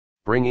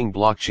Bringing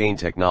blockchain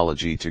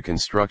technology to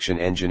construction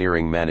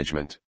engineering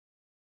management.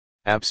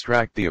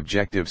 Abstract. The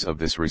objectives of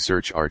this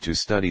research are to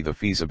study the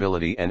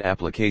feasibility and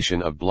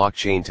application of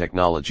blockchain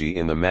technology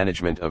in the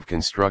management of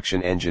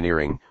construction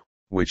engineering,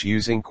 which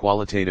using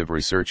qualitative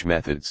research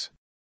methods.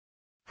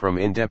 From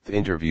in-depth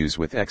interviews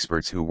with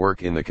experts who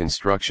work in the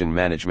construction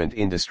management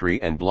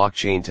industry and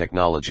blockchain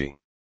technology.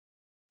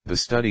 The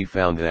study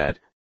found that,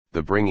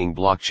 the bringing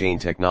blockchain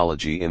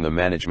technology in the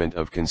management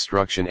of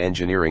construction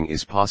engineering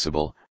is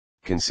possible,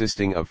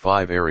 consisting of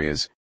 5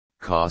 areas: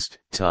 cost,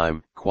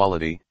 time,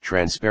 quality,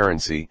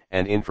 transparency,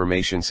 and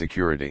information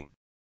security.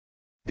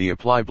 The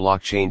apply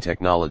blockchain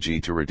technology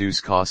to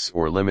reduce costs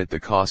or limit the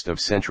cost of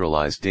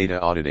centralized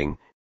data auditing,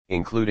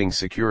 including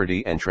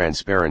security and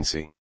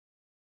transparency.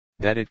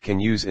 That it can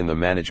use in the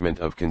management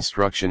of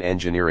construction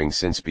engineering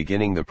since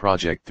beginning the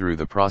project through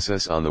the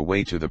process on the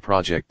way to the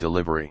project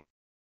delivery.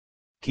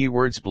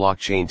 Keywords: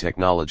 blockchain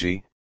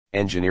technology,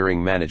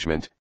 engineering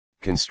management,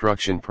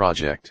 construction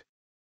project.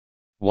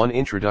 1.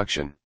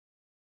 Introduction.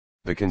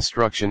 The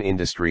construction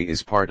industry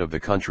is part of the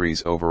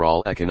country's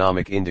overall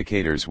economic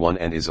indicators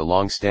and is a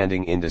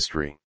long-standing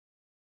industry.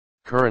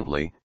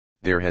 Currently,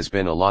 there has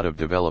been a lot of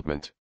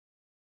development.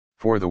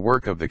 For the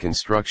work of the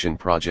construction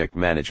project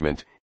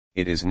management,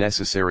 it is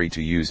necessary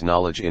to use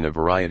knowledge in a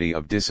variety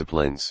of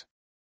disciplines.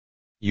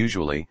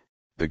 Usually,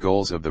 the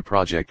goals of the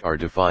project are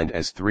defined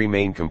as 3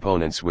 main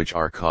components, which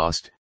are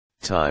cost,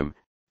 time,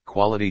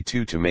 quality.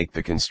 2. To make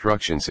the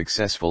construction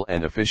successful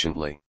and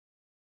efficiently.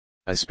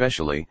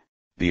 Especially,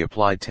 the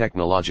applied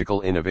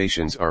technological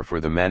innovations are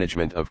for the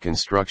management of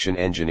construction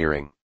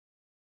engineering.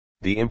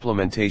 The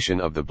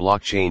implementation of the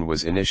blockchain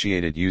was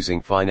initiated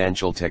using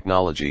financial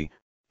technology,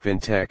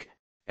 fintech,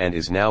 and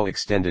is now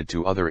extended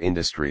to other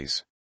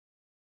industries.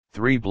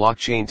 3.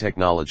 Blockchain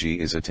technology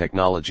is a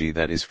technology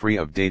that is free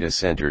of data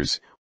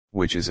centers,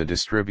 which is a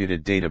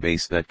distributed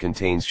database that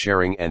contains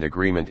sharing and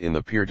agreement in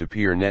the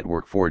peer-to-peer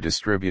network. For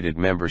distributed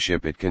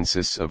membership, it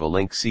consists of a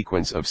link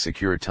sequence of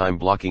secure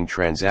time-blocking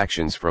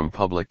transactions from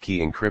public key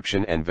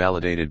encryption and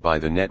validated by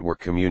the network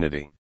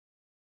community.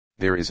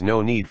 There is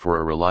no need for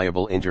a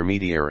reliable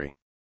intermediary.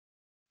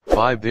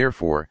 5.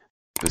 Therefore,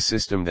 the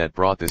system that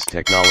brought this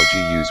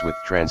technology use with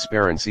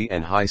transparency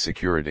and high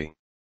security.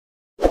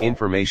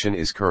 Information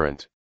is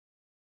current.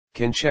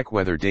 Can check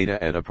whether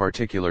data at a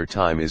particular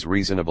time is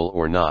reasonable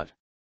or not.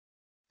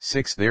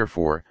 6.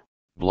 Therefore,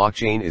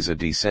 blockchain is a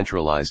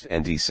decentralized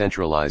and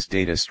decentralized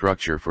data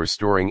structure for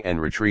storing and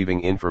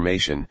retrieving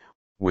information,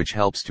 which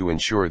helps to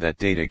ensure that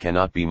data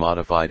cannot be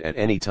modified at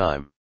any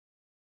time.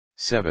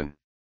 7.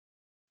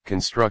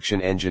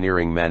 Construction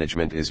engineering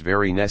management is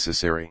very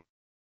necessary.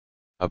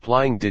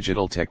 Applying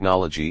digital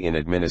technology in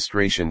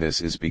administration. This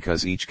is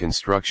because each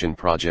construction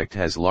project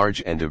has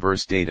large and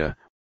diverse data,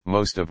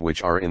 most of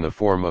which are in the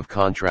form of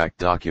contract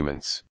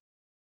documents.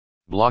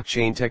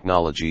 Blockchain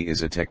technology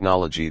is a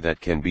technology that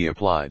can be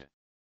applied.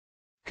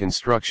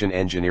 Construction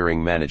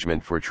engineering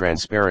management for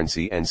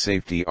transparency and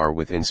safety are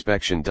with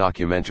inspection,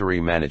 documentary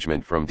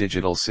management from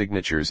digital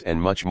signatures, and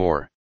much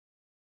more.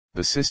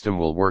 The system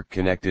will work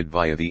connected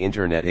via the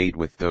Internet 8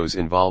 with those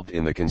involved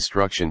in the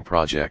construction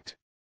project.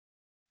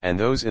 And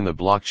those in the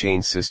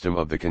blockchain system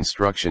of the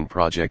construction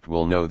project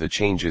will know the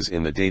changes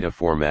in the data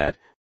format,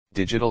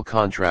 digital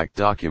contract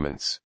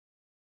documents.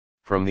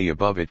 From the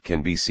above, it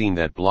can be seen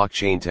that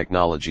blockchain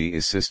technology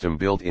is system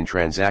built in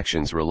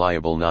transactions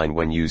reliable. 9.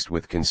 When used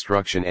with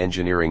construction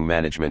engineering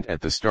management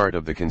at the start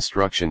of the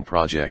construction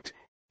project,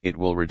 it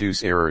will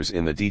reduce errors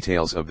in the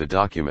details of the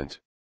document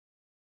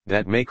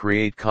that may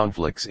create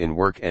conflicts in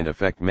work and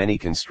affect many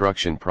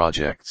construction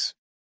projects,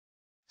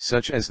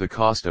 such as the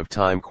cost of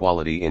time,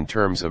 quality in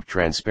terms of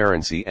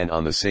transparency, and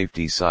on the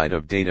safety side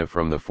of data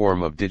from the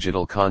form of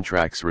digital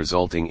contracts,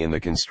 resulting in the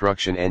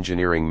construction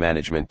engineering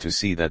management to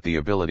see that the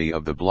ability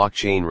of the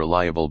blockchain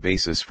reliable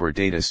basis for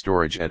data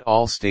storage at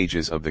all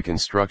stages of the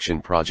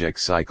construction project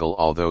cycle,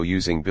 although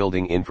using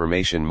building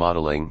information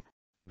modeling,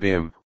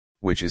 BIM,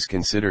 which is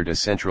considered a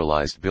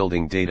centralized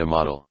building data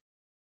model.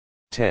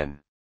 10.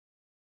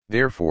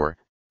 Therefore,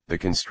 the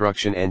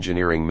construction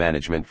engineering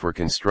management for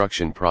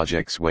construction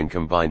projects, when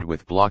combined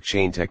with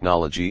blockchain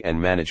technology and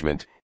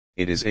management,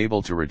 it is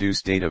able to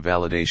reduce data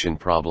validation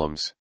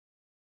problems,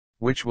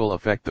 which will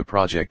affect the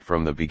project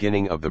from the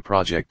beginning of the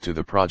project to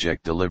the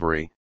project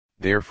delivery,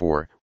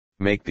 therefore,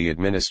 make the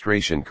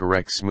administration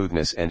correct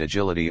smoothness and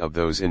agility of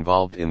those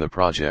involved in the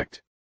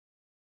project.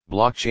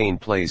 Blockchain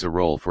plays a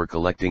role for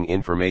collecting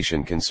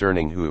information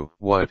concerning who,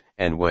 what,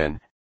 and when,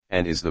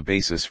 and is the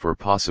basis for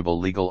possible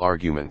legal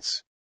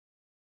arguments.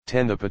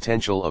 10. The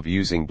potential of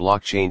using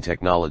blockchain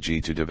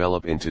technology to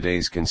develop in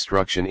today's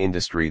construction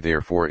industry,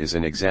 therefore, is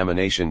an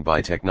examination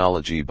by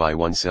technology by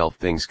oneself.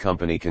 Things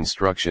company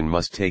construction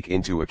must take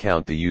into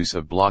account the use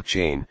of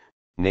blockchain,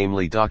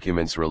 namely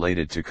documents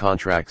related to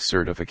contract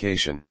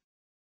certification.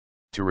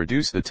 To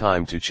reduce the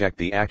time to check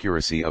the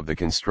accuracy of the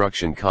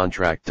construction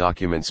contract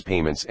documents,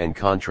 payments, and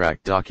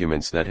contract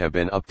documents that have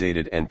been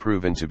updated and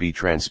proven to be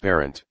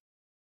transparent.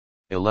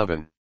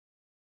 11.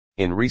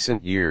 In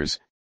recent years,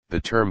 the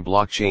term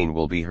blockchain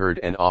will be heard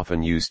and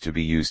often used to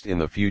be used in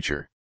the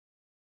future.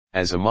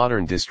 As a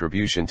modern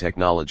distribution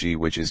technology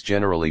which is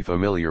generally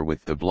familiar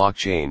with the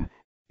blockchain,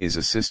 is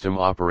a system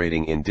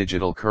operating in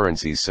digital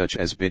currencies such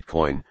as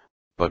Bitcoin,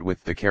 but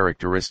with the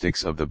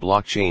characteristics of the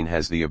blockchain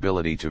has the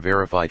ability to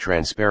verify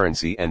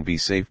transparency and be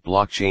safe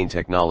blockchain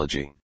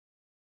technology.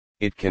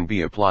 It can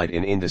be applied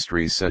in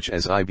industries such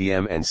as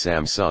IBM and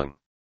Samsung.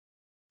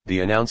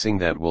 The announcing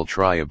that will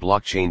try a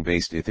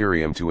blockchain-based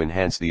Ethereum to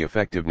enhance the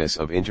effectiveness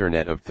of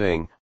Internet of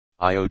Things,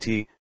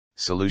 IoT,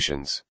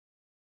 solutions.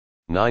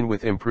 9.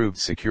 With improved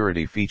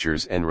security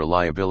features and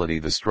reliability,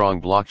 the strong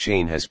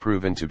blockchain has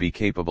proven to be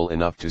capable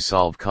enough to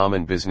solve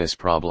common business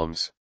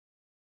problems.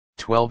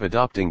 12.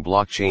 Adopting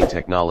blockchain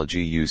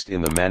technology used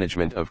in the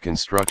management of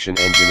construction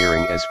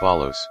engineering as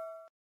follows.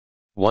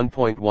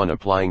 1.1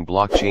 Applying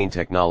blockchain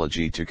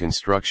technology to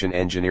construction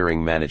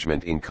engineering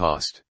management in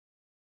cost.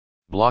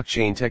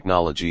 Blockchain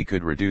technology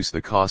could reduce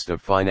the cost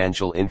of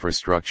financial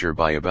infrastructure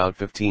by about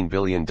 $15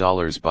 billion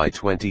by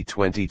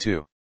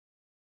 2022.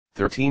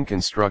 13.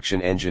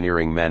 Construction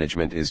engineering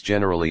management is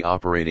generally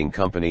operating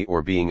company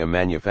or being a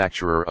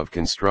manufacturer of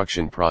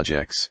construction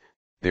projects.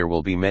 There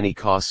will be many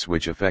costs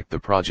which affect the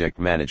project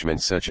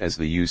management, such as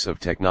the use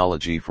of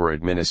technology for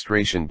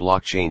administration.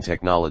 Blockchain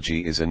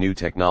technology is a new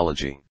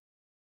technology.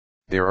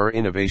 There are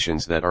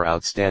innovations that are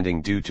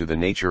outstanding due to the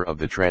nature of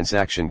the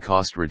transaction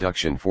cost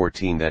reduction.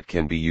 14. That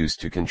can be used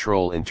to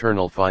control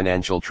internal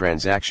financial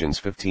transactions.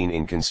 15.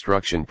 In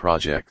construction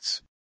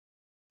projects,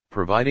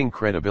 providing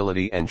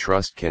credibility and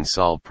trust can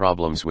solve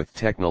problems with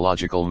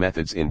technological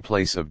methods in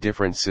place of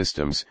different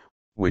systems,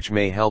 which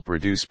may help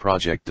reduce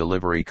project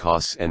delivery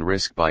costs and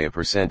risk by a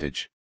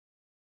percentage.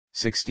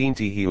 16.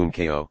 Hyun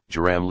Ko,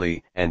 Jaram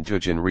Lee, and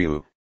Dujin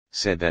Ryu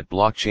said that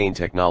blockchain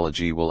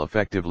technology will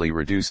effectively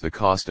reduce the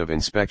cost of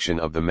inspection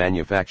of the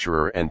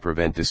manufacturer and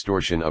prevent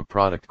distortion of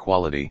product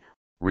quality,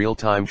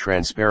 real-time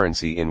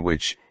transparency in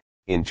which,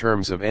 in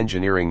terms of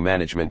engineering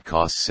management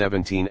costs.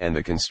 17. And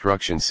the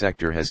construction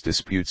sector has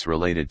disputes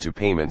related to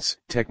payments,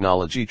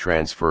 technology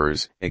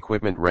transfers,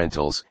 equipment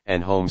rentals,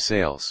 and home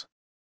sales.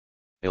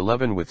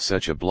 11. With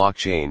such a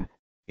blockchain,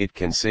 it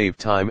can save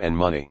time and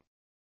money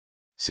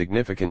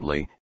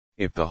significantly,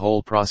 if the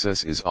whole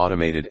process is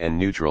automated and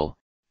neutral.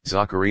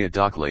 Zakaria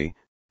Dokli,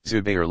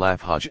 Zubair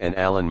Lafhaj and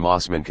Alan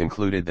Mossman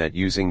concluded that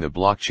using the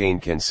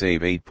blockchain can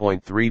save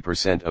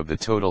 8.3% of the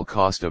total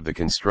cost of the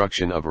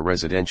construction of a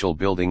residential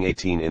building.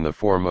 18. In the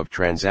form of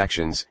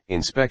transactions,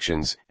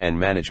 inspections, and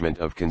management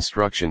of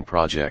construction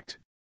project.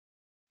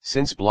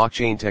 Since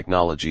blockchain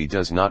technology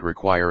does not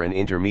require an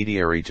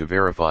intermediary to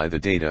verify the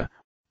data,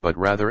 but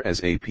rather as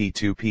a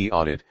P2P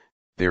audit,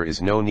 there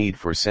is no need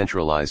for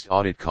centralized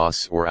audit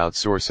costs or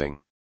outsourcing.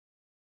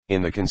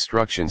 In the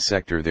construction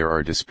sector there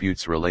are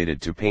disputes related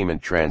to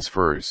payment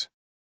transfers,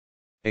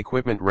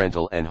 equipment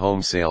rental and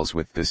home sales.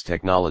 With this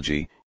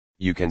technology,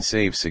 you can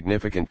save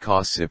significant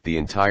costs if the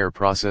entire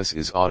process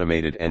is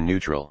automated and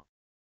neutral.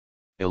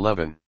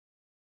 11.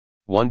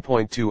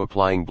 1.2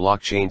 Applying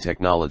blockchain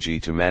technology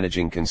to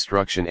managing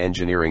construction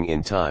engineering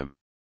in time.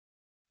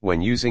 When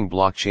using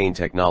blockchain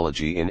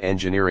technology in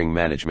engineering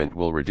management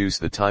will reduce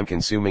the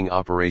time-consuming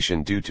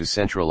operation due to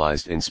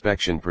centralized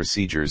inspection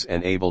procedures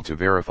and able to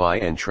verify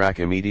and track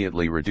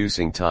immediately,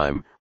 reducing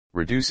time,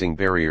 reducing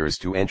barriers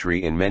to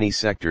entry in many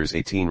sectors.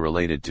 18.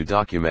 Related to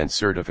document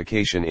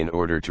certification in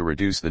order to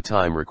reduce the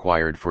time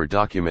required for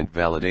document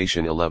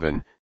validation.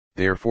 11.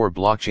 Therefore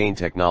blockchain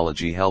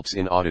technology helps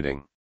in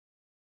auditing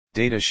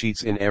data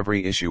sheets in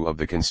every issue of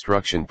the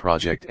construction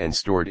project and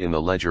stored in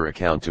the ledger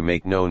account to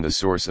make known the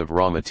source of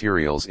raw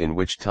materials in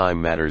which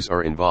time matters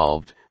are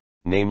involved,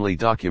 namely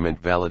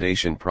document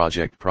validation,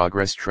 project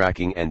progress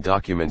tracking and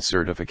document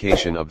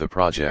certification of the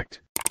project.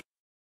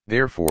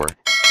 Therefore,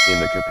 in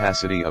the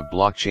capacity of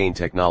blockchain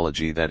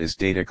technology, that is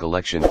data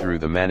collection through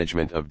the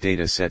management of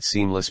data set,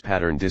 seamless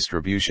pattern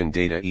distribution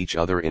data each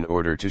other in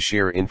order to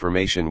share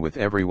information with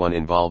everyone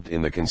involved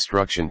in the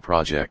construction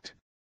project.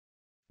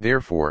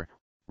 Therefore,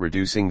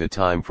 reducing the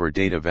time for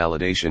data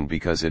validation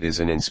because it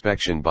is an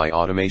inspection by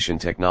automation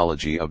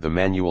technology of the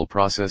manual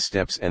process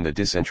steps, and the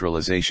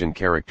decentralization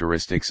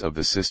characteristics of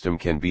the system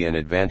can be an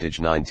advantage.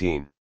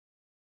 19.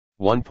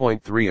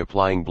 1.3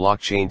 Applying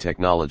blockchain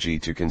technology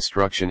to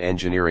construction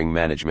engineering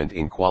management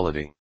in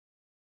quality.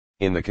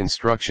 In the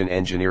construction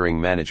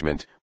engineering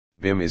management,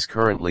 BIM is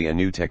currently a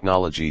new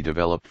technology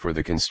developed for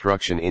the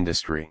construction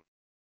industry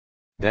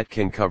that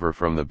can cover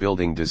from the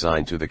building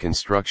design to the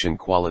construction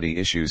quality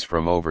issues,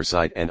 from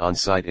oversight and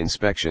on-site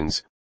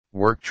inspections,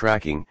 work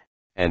tracking,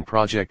 and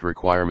project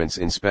requirements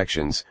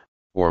inspections,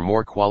 or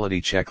more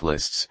quality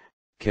checklists,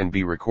 can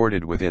be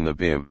recorded within the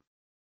BIM.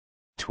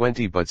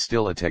 20. But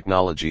still a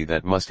technology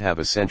that must have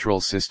a central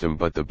system,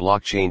 but the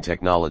blockchain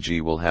technology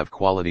will have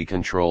quality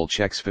control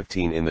checks.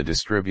 15. In the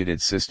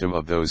distributed system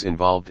of those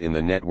involved in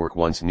the network,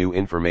 once new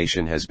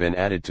information has been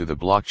added to the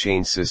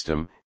blockchain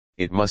system,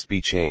 it must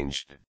be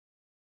changed.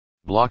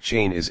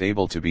 Blockchain is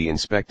able to be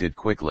inspected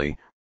quickly,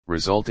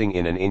 resulting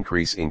in an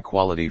increase in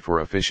quality for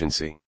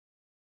efficiency.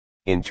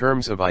 In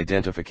terms of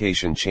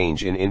identification,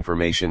 change in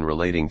information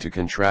relating to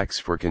contracts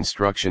for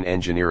construction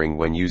engineering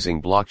when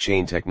using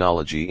blockchain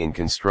technology in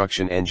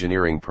construction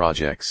engineering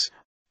projects,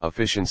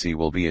 efficiency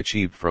will be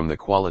achieved from the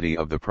quality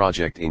of the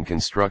project in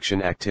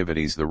construction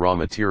activities, the raw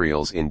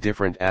materials in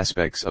different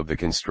aspects of the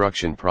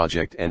construction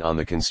project, and on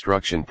the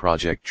construction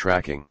project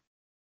tracking.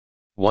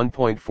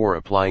 1.4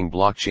 Applying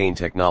blockchain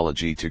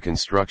technology to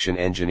construction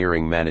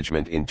engineering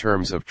management in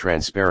terms of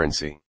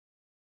transparency.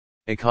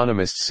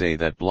 Economists say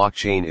that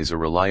blockchain is a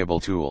reliable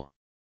tool.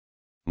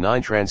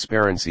 9.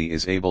 Transparency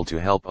is able to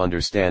help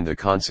understand the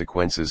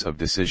consequences of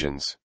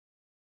decisions.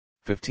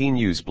 15.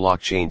 Use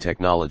blockchain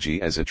technology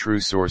as a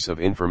true source of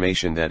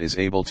information that is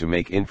able to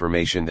make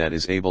information that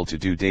is able to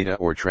do data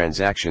or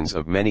transactions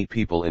of many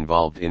people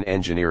involved in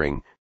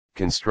engineering,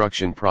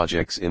 construction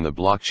projects in the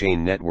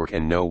blockchain network,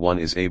 and no one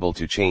is able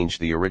to change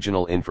the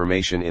original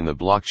information in the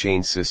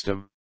blockchain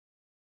system.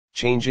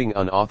 Changing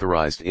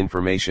unauthorized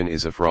information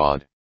is a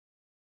fraud.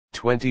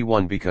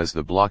 21. Because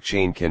the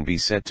blockchain can be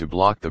set to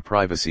block the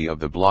privacy of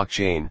the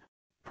blockchain,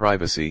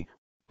 privacy,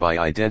 by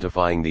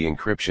identifying the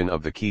encryption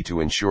of the key to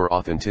ensure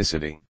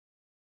authenticity,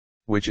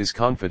 which is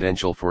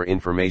confidential for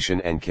information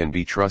and can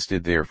be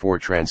trusted, therefore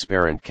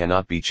transparent,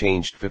 cannot be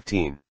changed.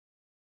 15.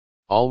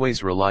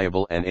 Always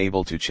reliable and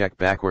able to check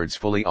backwards,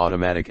 fully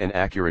automatic and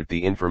accurate.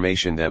 The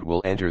information that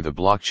will enter the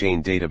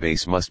blockchain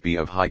database must be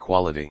of high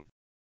quality.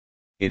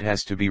 It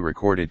has to be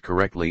recorded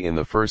correctly in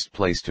the first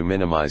place to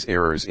minimize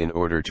errors in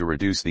order to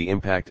reduce the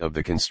impact of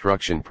the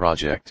construction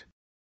project.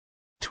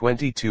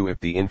 22. If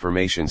the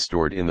information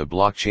stored in the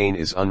blockchain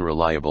is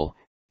unreliable,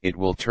 it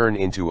will turn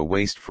into a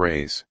waste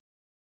phrase.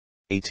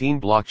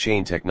 18.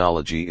 Blockchain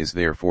technology is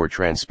therefore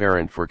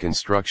transparent for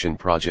construction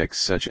projects,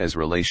 such as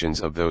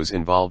relations of those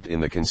involved in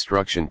the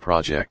construction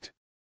project,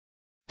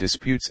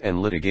 disputes and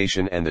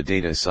litigation, and the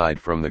data side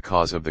from the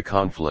cause of the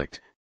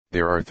conflict.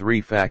 There are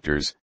 3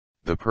 factors: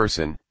 the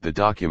person, the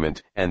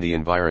document, and the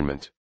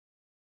environment.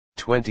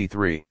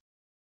 23.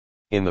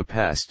 In the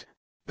past,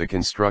 the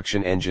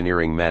construction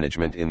engineering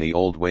management in the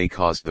old way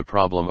caused the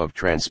problem of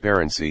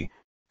transparency,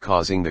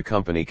 causing the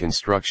company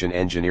construction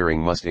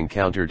engineering must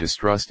encounter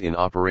distrust in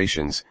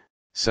operations,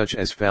 such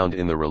as found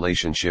in the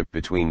relationship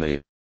between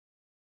the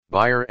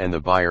buyer and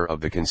the buyer of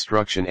the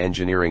construction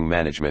engineering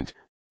management.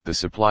 The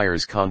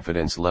supplier's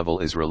confidence level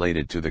is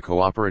related to the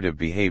cooperative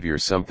behavior,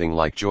 something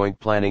like joint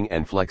planning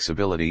and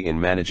flexibility in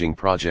managing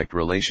project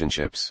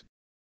relationships.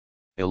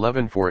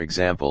 11. For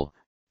example,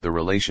 the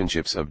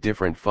relationships of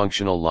different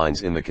functional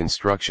lines in the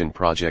construction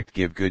project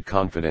give good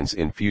confidence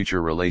in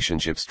future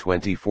relationships.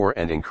 24.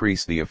 And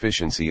increase the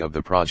efficiency of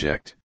the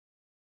project.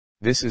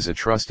 This is a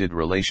trusted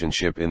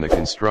relationship in the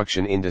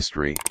construction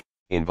industry,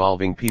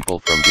 involving people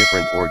from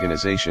different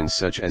organizations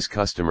such as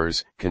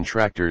customers,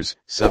 contractors,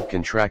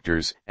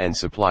 subcontractors, and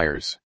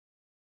suppliers.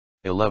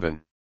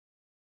 11.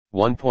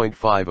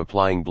 1.5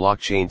 Applying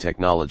blockchain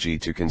technology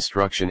to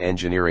construction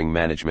engineering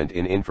management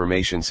in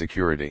information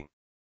security.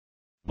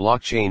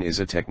 Blockchain is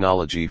a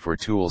technology for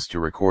tools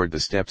to record the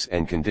steps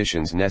and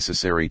conditions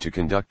necessary to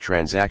conduct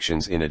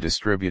transactions in a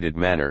distributed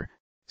manner,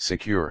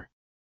 secure.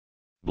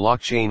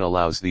 Blockchain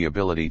allows the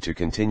ability to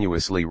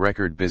continuously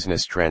record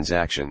business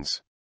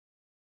transactions.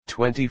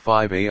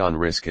 25. Aon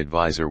Risk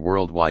Advisor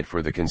worldwide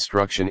for the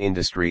construction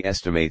industry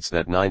estimates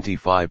that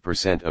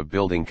 95% of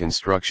building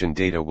construction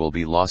data will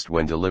be lost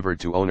when delivered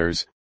to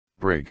owners.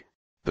 Brig,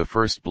 the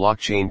first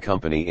blockchain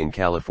company in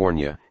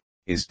California,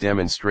 is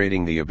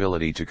demonstrating the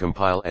ability to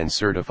compile and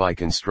certify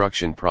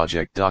construction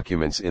project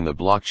documents in the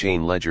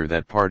blockchain ledger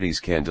that parties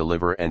can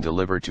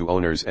deliver to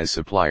owners as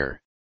supplier.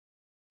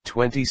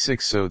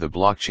 26. So the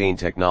blockchain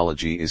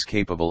technology is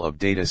capable of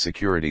data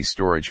security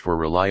storage for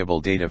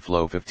reliable data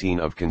flow. 15.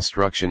 Of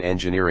construction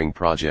engineering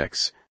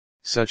projects,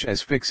 such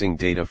as fixing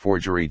data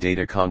forgery,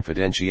 data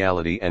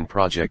confidentiality, and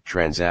project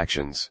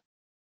transactions.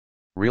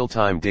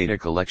 Real-time data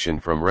collection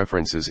from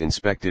references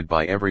inspected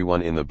by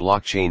everyone in the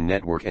blockchain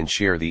network and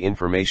share the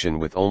information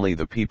with only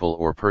the people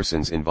or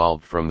persons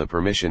involved from the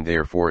permission,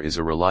 therefore is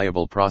a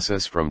reliable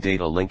process from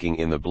data linking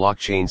in the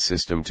blockchain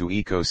system to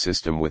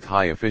ecosystem with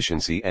high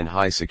efficiency and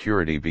high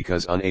security,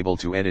 because unable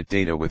to edit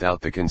data without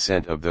the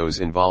consent of those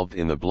involved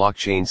in the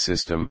blockchain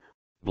system.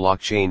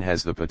 Blockchain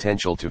has the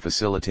potential to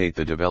facilitate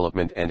the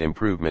development and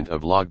improvement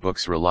of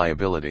logbooks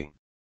reliability,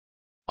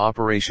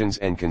 operations,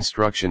 and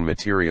construction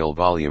material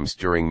volumes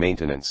during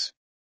maintenance.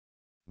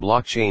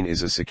 Blockchain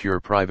is a secure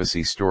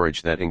privacy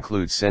storage that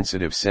includes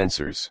sensitive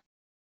sensors.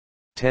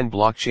 10.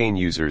 Blockchain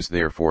users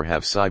therefore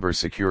have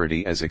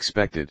cybersecurity as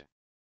expected.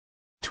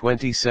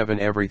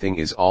 27. Everything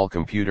is all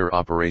computer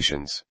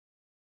operations.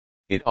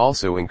 It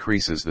also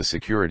increases the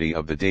security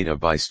of the data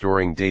by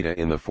storing data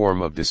in the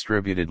form of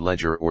distributed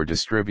ledger or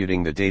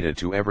distributing the data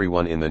to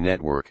everyone in the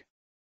network.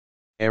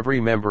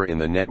 Every member in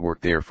the network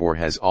therefore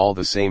has all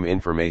the same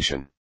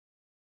information.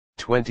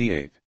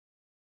 28.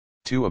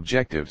 2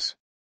 Objectives.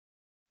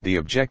 The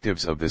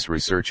objectives of this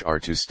research are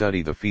to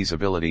study the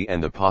feasibility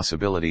and the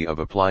possibility of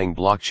applying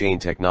blockchain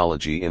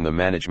technology in the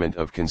management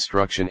of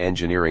construction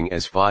engineering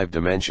as 5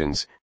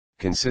 dimensions: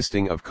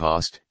 consisting of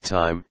cost,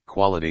 time,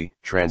 quality,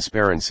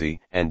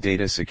 transparency, and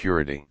data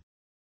security.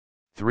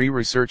 3.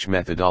 Research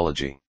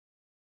methodology.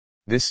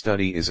 This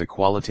study is a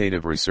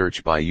qualitative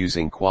research by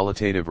using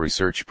qualitative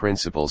research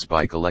principles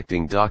by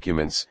collecting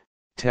documents,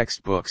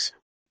 textbooks,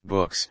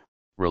 books,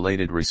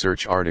 related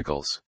research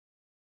articles,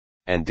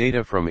 and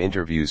data from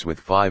interviews with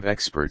 5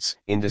 experts,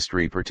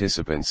 industry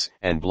participants,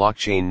 and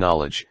blockchain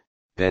knowledge,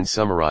 then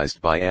summarized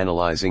by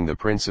analyzing the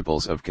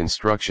principles of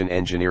construction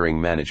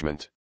engineering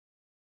management,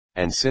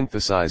 and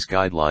synthesize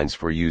guidelines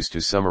for use to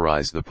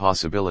summarize the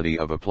possibility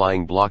of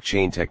applying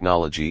blockchain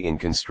technology in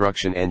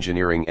construction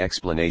engineering.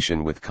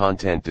 Explanation with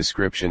content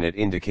description. It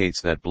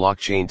indicates that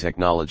blockchain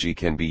technology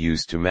can be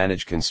used to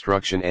manage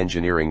construction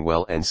engineering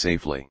well and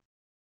safely.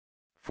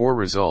 4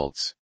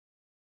 results.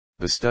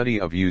 The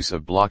study of use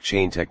of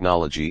blockchain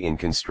technology in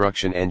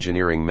construction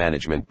engineering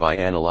management by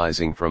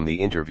analyzing from the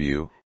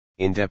interview,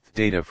 in-depth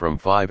data from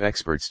 5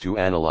 experts to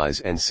analyze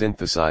and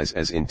synthesize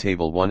as in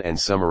Table 1 and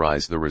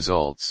summarize the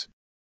results.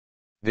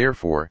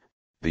 Therefore,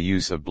 the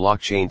use of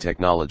blockchain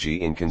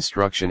technology in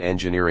construction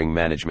engineering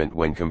management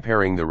when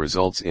comparing the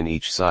results in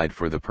each side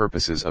for the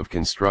purposes of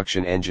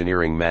construction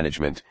engineering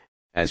management,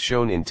 as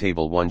shown in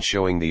Table 1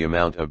 showing the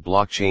amount of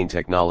blockchain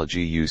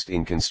technology used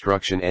in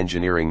construction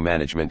engineering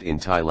management in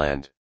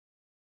Thailand.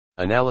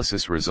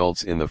 Analysis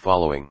results in the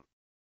following.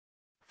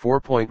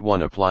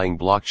 4.1 Applying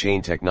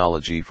blockchain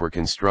technology for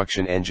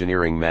construction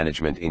engineering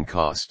management in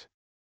cost.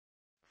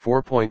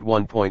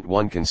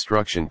 4.1.1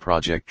 Construction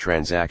project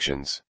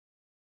transactions.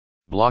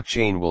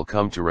 Blockchain will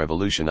come to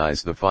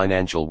revolutionize the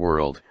financial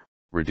world.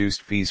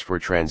 Reduced fees for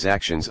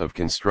transactions of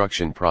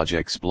construction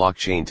projects.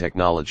 Blockchain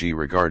technology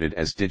regarded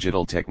as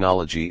digital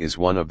technology is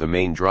one of the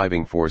main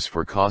driving force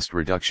for cost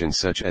reduction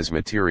such as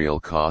material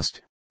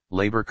cost,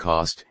 labor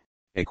cost,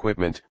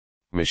 equipment,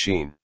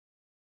 machine.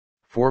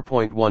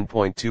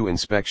 4.1.2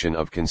 Inspection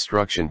of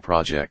construction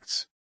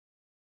projects.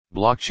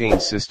 Blockchain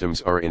systems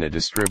are in a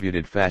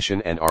distributed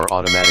fashion and are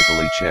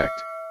automatically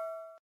checked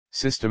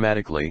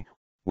systematically,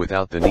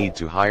 without the need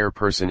to hire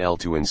personnel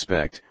to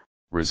inspect,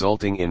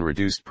 resulting in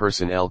reduced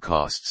personnel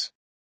costs.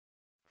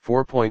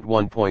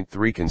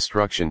 4.1.3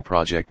 Construction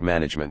project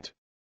management.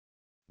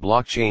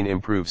 Blockchain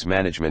improves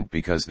management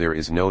because there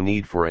is no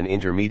need for an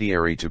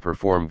intermediary to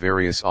perform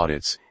various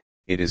audits.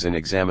 It is an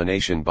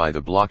examination by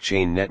the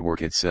blockchain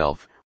network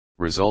itself,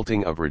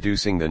 resulting of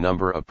reducing the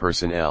number of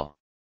personnel.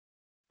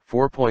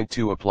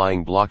 4.2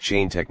 Applying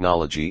blockchain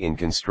technology in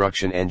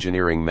construction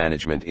engineering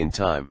management in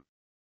time.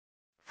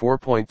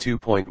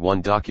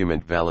 4.2.1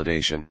 Document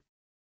validation.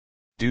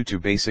 Due to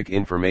basic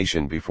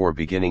information before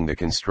beginning the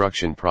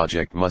construction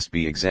project must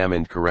be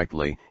examined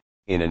correctly,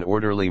 in an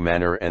orderly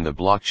manner, and the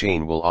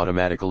blockchain will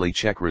automatically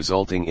check,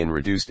 resulting in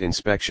reduced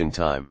inspection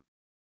time.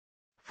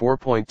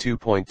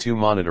 4.2.2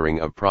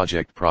 Monitoring of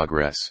project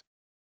progress.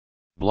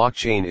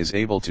 Blockchain is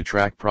able to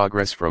track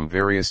progress from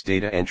various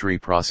data entry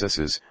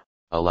processes,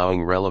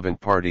 allowing relevant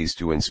parties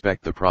to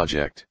inspect the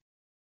project.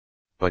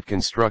 But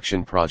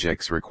construction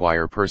projects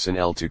require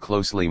personnel to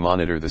closely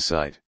monitor the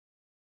site.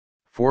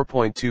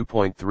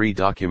 4.2.3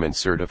 Document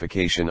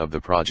certification of the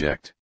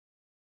project.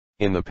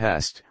 In the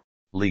past,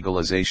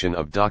 legalization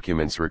of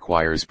documents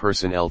requires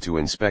personnel to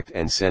inspect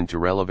and send to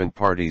relevant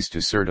parties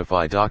to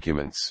certify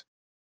documents.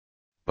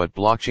 But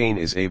blockchain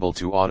is able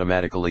to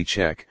automatically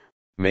check,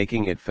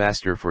 making it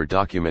faster for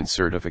document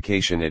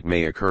certification. It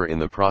may occur in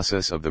the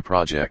process of the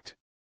project,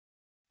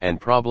 and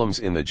problems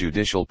in the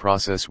judicial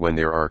process when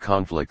there are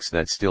conflicts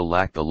that still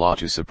lack the law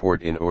to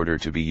support in order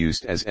to be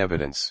used as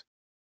evidence.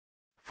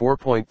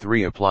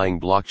 4.3 Applying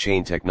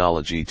blockchain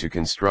technology to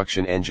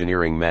construction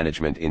engineering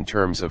management in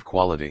terms of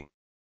quality.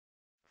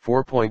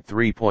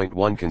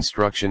 4.3.1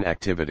 Construction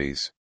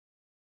activities.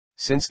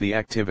 Since the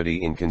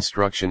activity in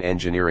construction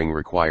engineering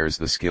requires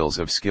the skills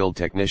of skilled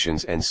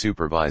technicians and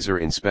supervisor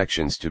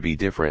inspections to be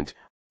different,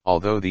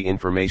 although the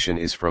information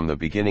is from the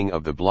beginning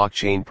of the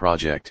blockchain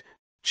project,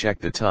 check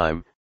the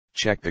time,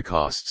 check the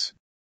costs.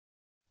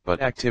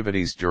 But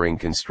activities during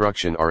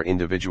construction are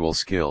individual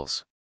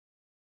skills.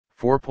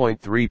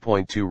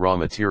 4.3.2 Raw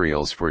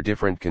materials for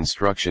different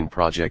construction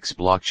projects.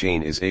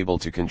 Blockchain is able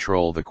to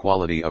control the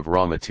quality of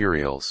raw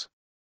materials.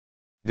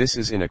 This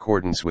is in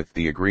accordance with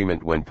the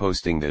agreement when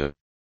posting the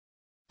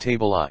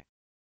Table I.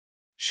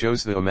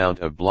 Shows the amount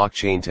of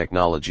blockchain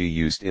technology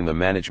used in the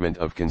management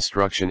of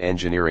construction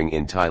engineering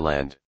in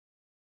Thailand.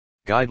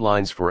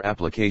 Guidelines for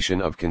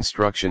application of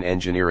construction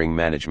engineering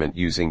management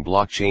using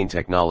blockchain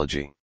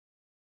technology.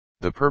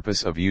 The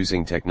purpose of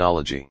using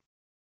technology.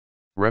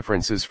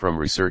 References from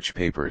research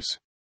papers.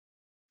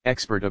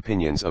 Expert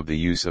opinions of the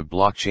use of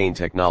blockchain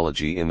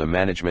technology in the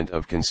management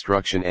of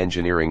construction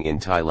engineering in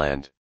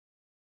Thailand.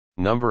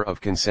 Number of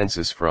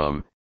consensus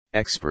from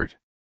expert.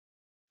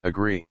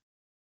 Agree.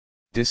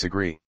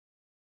 Disagree.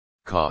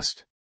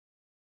 Cost.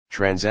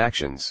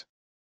 Transactions.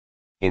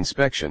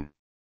 Inspection.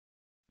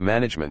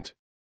 Management.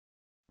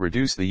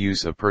 Reduce the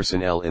use of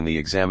personnel in the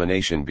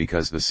examination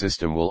because the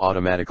system will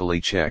automatically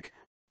check,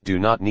 do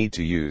not need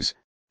to use,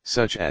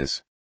 such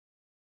as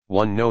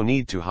 1. No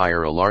need to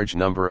hire a large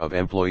number of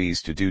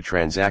employees to do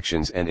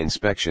transactions and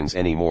inspections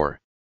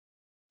anymore.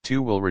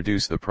 2. Will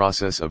reduce the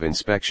process of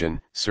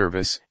inspection,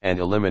 service, and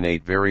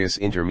eliminate various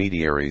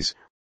intermediaries,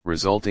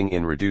 resulting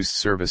in reduced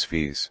service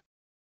fees.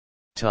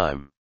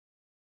 Time.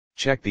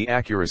 Check the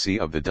accuracy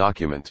of the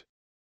document.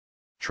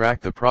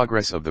 Track the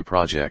progress of the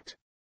project.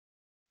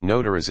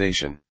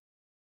 Notarization.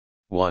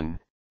 1,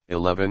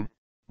 11,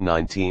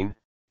 19,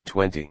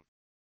 20.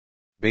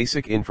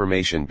 Basic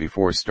information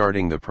before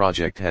starting the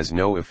project has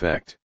no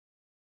effect.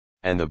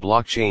 And the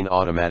blockchain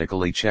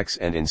automatically checks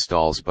and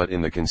installs, but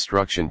in the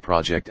construction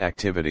project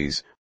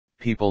activities,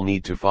 people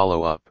need to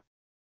follow up.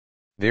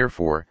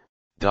 Therefore,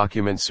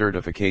 document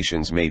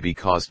certifications may be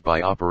caused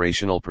by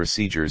operational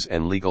procedures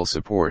and legal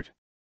support.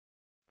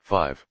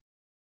 5,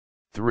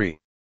 3,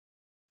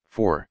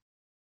 4,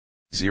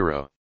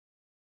 0,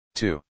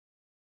 2,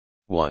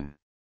 1.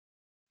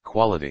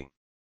 Quality.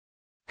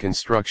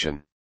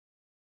 Construction.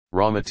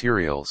 Raw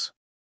materials.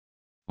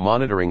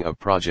 Monitoring of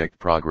project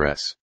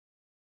progress.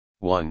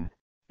 1,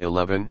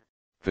 11,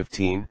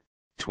 15,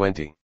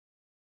 20.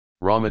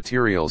 Raw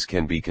materials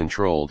can be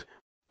controlled,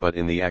 but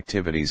in the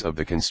activities of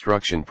the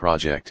construction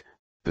project,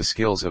 the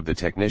skills of the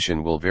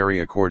technician will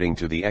vary according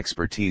to the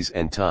expertise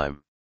and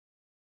time.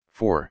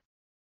 4,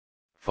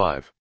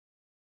 5,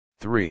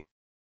 3,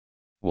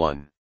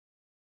 1,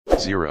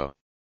 0,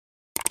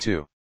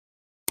 2.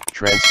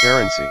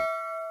 Transparency.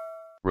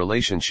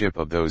 Relationship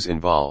of those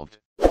involved.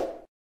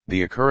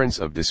 The occurrence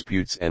of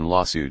disputes and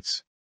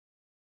lawsuits.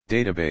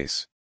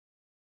 Database.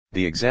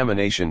 The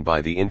examination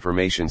by the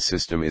information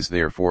system is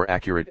therefore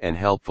accurate and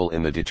helpful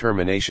in the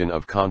determination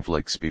of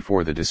conflicts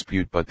before the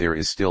dispute, but there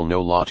is still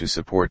no law to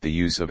support the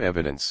use of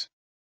evidence.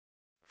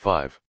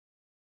 5,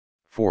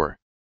 4,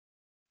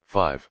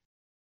 5,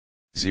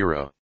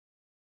 0,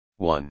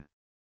 1,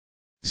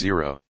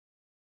 0.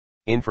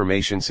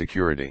 Information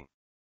security.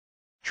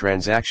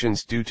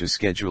 Transactions due to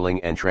scheduling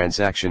and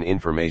transaction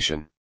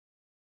information.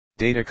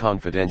 Data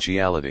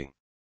confidentiality.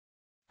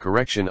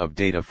 Correction of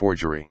data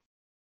forgery.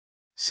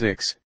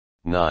 6,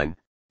 9,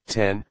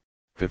 10,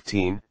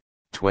 15,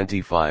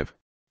 25,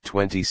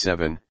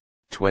 27,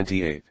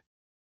 28.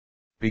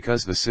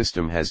 Because the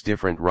system has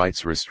different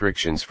rights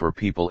restrictions for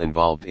people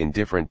involved in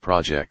different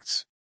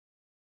projects.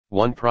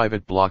 One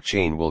private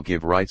blockchain will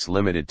give rights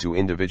limited to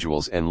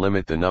individuals and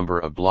limit the number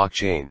of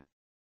blockchain.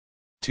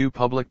 2.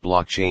 Public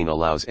blockchain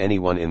allows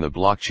anyone in the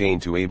blockchain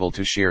to able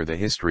to share the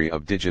history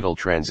of digital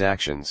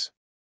transactions.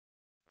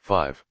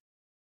 5,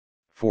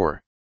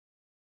 4,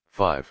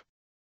 5,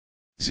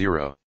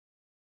 0,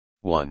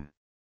 1,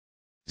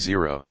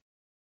 0.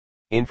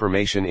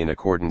 Information in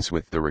accordance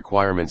with the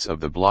requirements of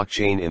the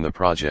blockchain in the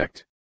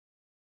project.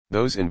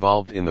 Those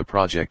involved in the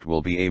project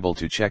will be able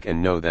to check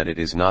and know that it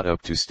is not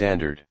up to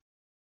standard.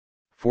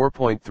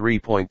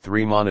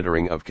 4.3.3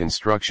 Monitoring of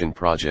construction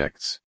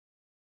projects.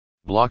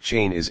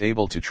 Blockchain is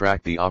able to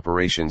track the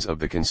operations of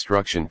the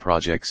construction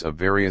projects of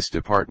various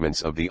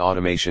departments of the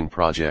automation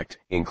project,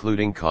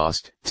 including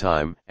cost,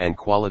 time, and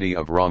quality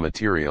of raw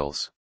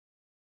materials.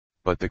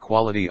 But the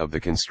quality of the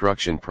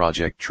construction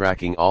project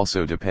tracking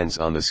also depends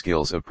on the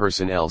skills of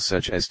personnel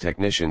such as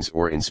technicians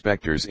or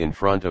inspectors in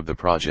front of the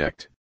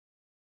project.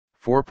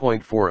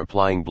 4.4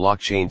 Applying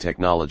blockchain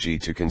technology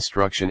to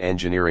construction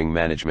engineering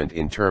management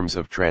in terms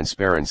of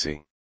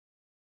transparency.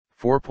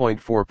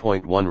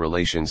 4.4.1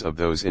 Relations of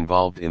those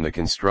involved in the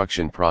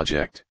construction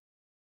project.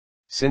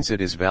 Since it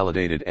is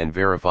validated and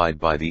verified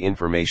by the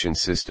information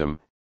system,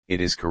 it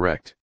is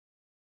correct.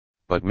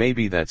 But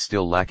maybe that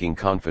still lacking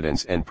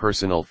confidence and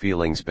personal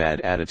feelings,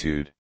 bad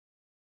attitude.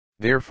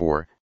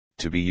 Therefore,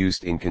 to be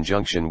used in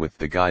conjunction with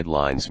the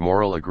Guidelines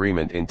Moral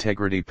Agreement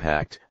Integrity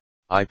Pact,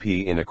 IP,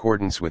 in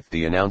accordance with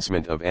the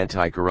announcement of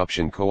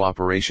Anti-Corruption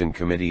Cooperation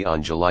Committee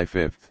on July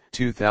 5,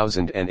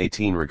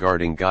 2018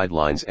 regarding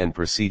guidelines and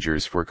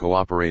procedures for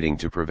cooperating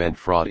to prevent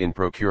fraud in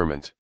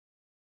procurement.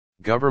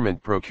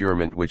 Government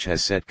procurement, which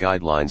has set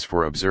guidelines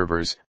for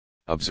observers,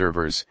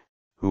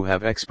 who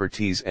have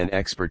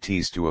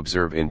expertise to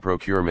observe in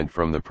procurement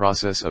from the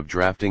process of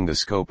drafting the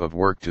scope of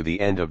work to the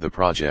end of the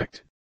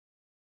project.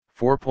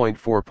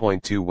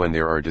 4.4.2 When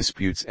there are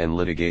disputes and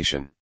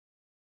litigation.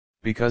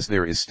 Because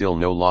there is still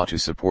no law to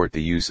support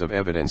the use of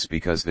evidence,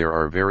 because there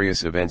are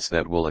various events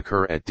that will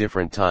occur at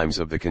different times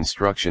of the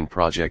construction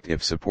project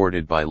if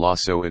supported by law,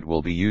 so it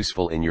will be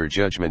useful in your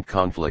judgment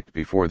conflict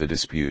before the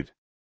dispute.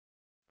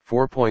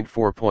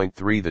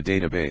 4.4.3 The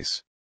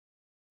database.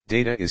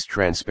 Data is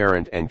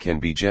transparent and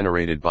can be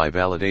generated by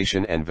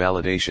validation and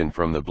validation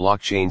from the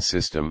blockchain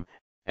system,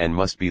 and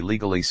must be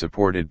legally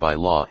supported by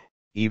law,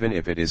 even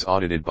if it is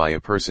audited by a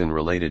person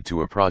related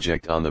to a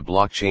project on the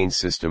blockchain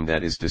system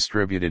that is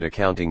distributed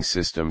accounting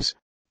systems,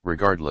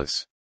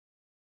 regardless.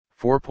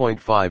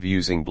 4.5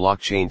 Using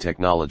blockchain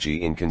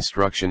technology in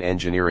construction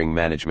engineering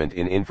management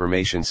in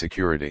information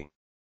security.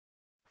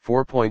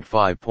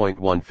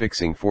 4.5.1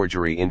 Fixing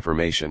forgery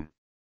information.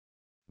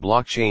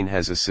 Blockchain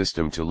has a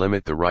system to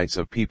limit the rights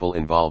of people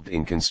involved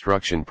in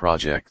construction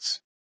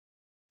projects,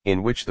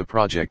 in which the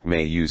project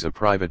may use a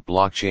private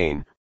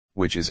blockchain,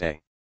 which is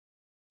a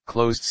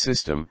closed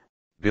system,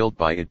 built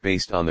by it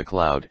based on the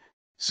cloud,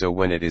 so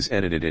when it is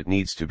edited it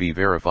needs to be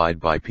verified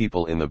by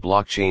people in the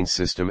blockchain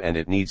system and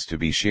it needs to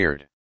be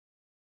shared.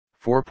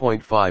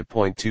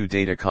 4.5.2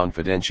 Data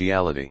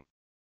confidentiality.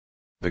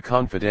 The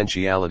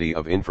confidentiality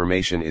of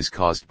information is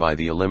caused by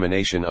the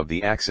elimination of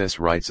the access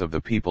rights of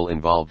the people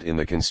involved in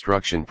the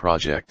construction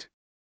project.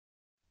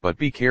 But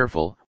be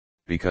careful,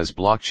 because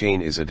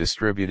blockchain is a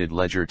distributed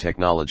ledger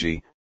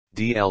technology,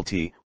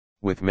 DLT,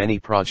 with many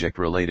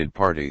project-related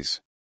parties.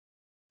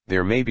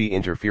 There may be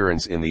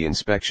interference in the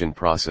inspection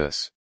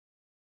process.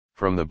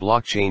 From the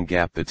blockchain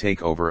gap, the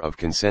takeover of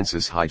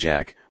consensus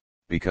hijack,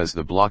 because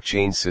the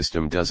blockchain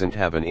system doesn't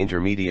have an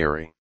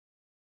intermediary.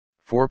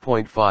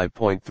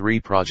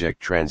 4.5.3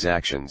 Project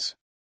transactions.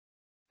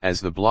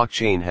 As the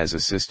blockchain has a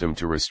system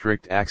to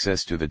restrict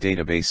access to the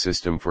database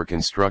system for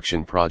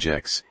construction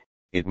projects,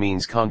 it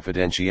means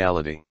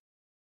confidentiality.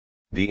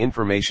 The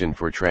information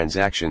for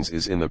transactions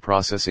is in the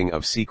processing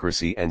of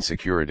secrecy and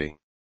security.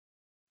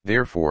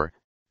 Therefore,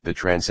 the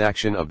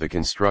transaction of the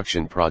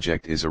construction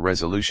project is a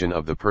resolution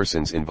of the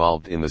persons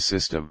involved in the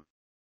system.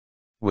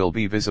 Will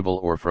be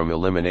visible or from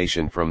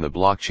elimination from the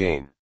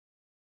blockchain.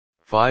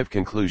 5.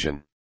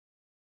 Conclusion.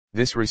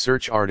 This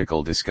research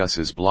article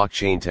discusses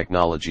blockchain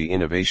technology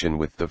innovation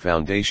with the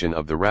foundation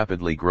of the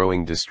rapidly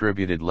growing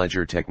distributed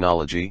ledger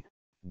technology,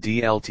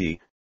 DLT,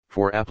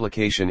 for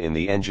application in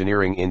the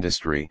engineering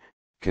industry,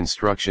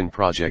 construction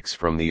projects.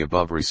 From the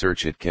above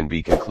research it can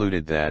be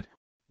concluded that,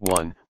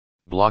 1.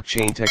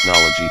 Blockchain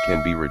technology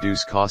can be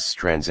reduce costs,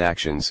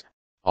 transactions,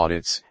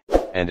 audits,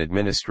 and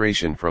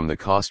administration from the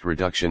cost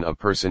reduction of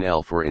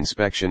personnel for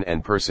inspection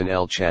and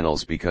personnel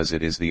channels because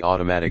it is the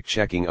automatic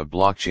checking of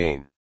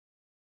blockchain.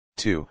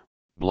 2.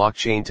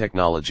 Blockchain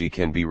technology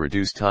can be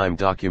reduce time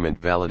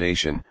document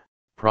validation,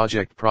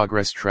 project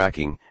progress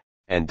tracking,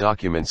 and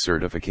document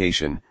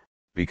certification,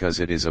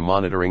 because it is a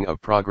monitoring of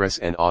progress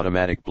and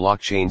automatic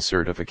blockchain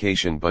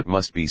certification but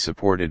must be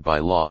supported by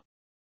law.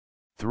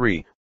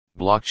 3.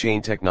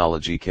 Blockchain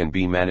technology can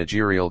be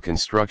managerial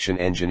construction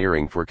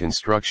engineering for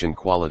construction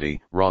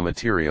quality, raw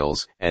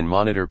materials, and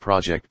monitor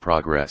project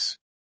progress.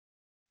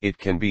 It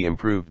can be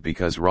improved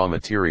because raw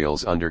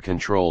materials under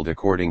controlled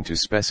according to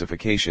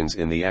specifications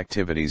in the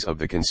activities of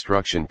the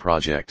construction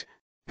project,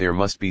 there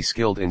must be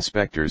skilled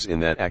inspectors in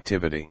that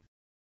activity.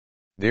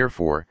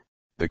 Therefore,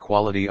 the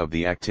quality of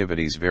the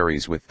activities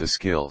varies with the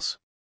skills.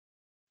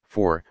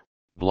 4.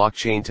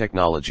 Blockchain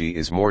technology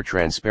is more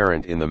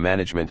transparent in the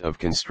management of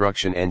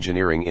construction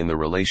engineering in the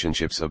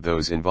relationships of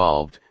those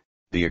involved,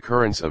 the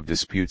occurrence of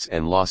disputes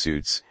and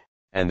lawsuits,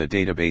 and the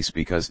database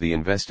because the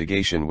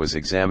investigation was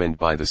examined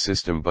by the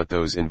system but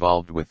those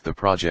involved with the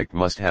project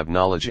must have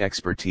knowledge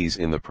expertise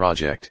in the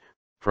project,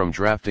 from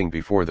drafting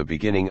before the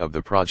beginning of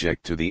the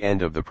project to the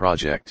end of the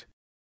project.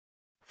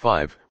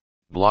 5.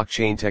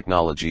 Blockchain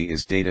technology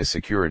is data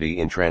security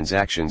in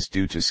transactions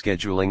due to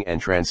scheduling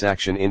and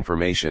transaction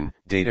information,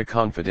 data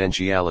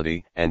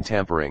confidentiality, and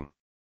tampering.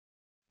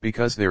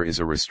 Because there is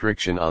a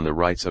restriction on the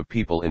rights of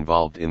people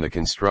involved in the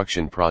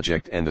construction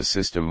project and the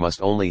system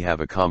must only have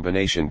a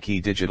combination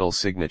key digital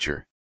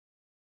signature.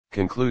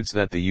 Concludes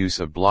that the use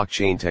of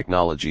blockchain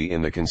technology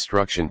in the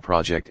construction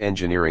project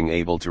engineering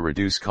able to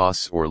reduce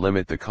costs or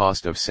limit the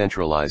cost of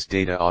centralized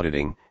data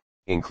auditing,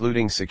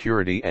 including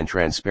security and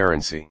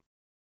transparency.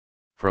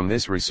 From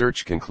this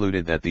research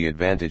concluded that the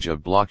advantage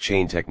of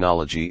blockchain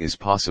technology is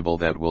possible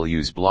that will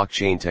use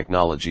blockchain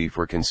technology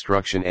for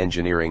construction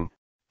engineering,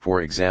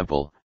 for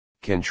example,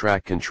 can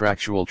track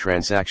contractual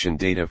transaction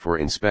data for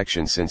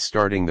inspection since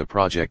starting the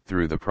project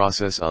through the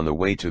process on the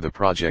way to the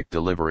project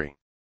delivery.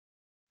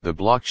 The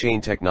blockchain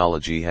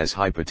technology has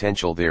high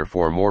potential,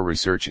 therefore more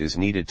research is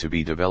needed to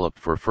be developed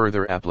for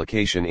further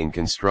application in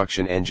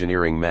construction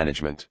engineering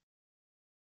management.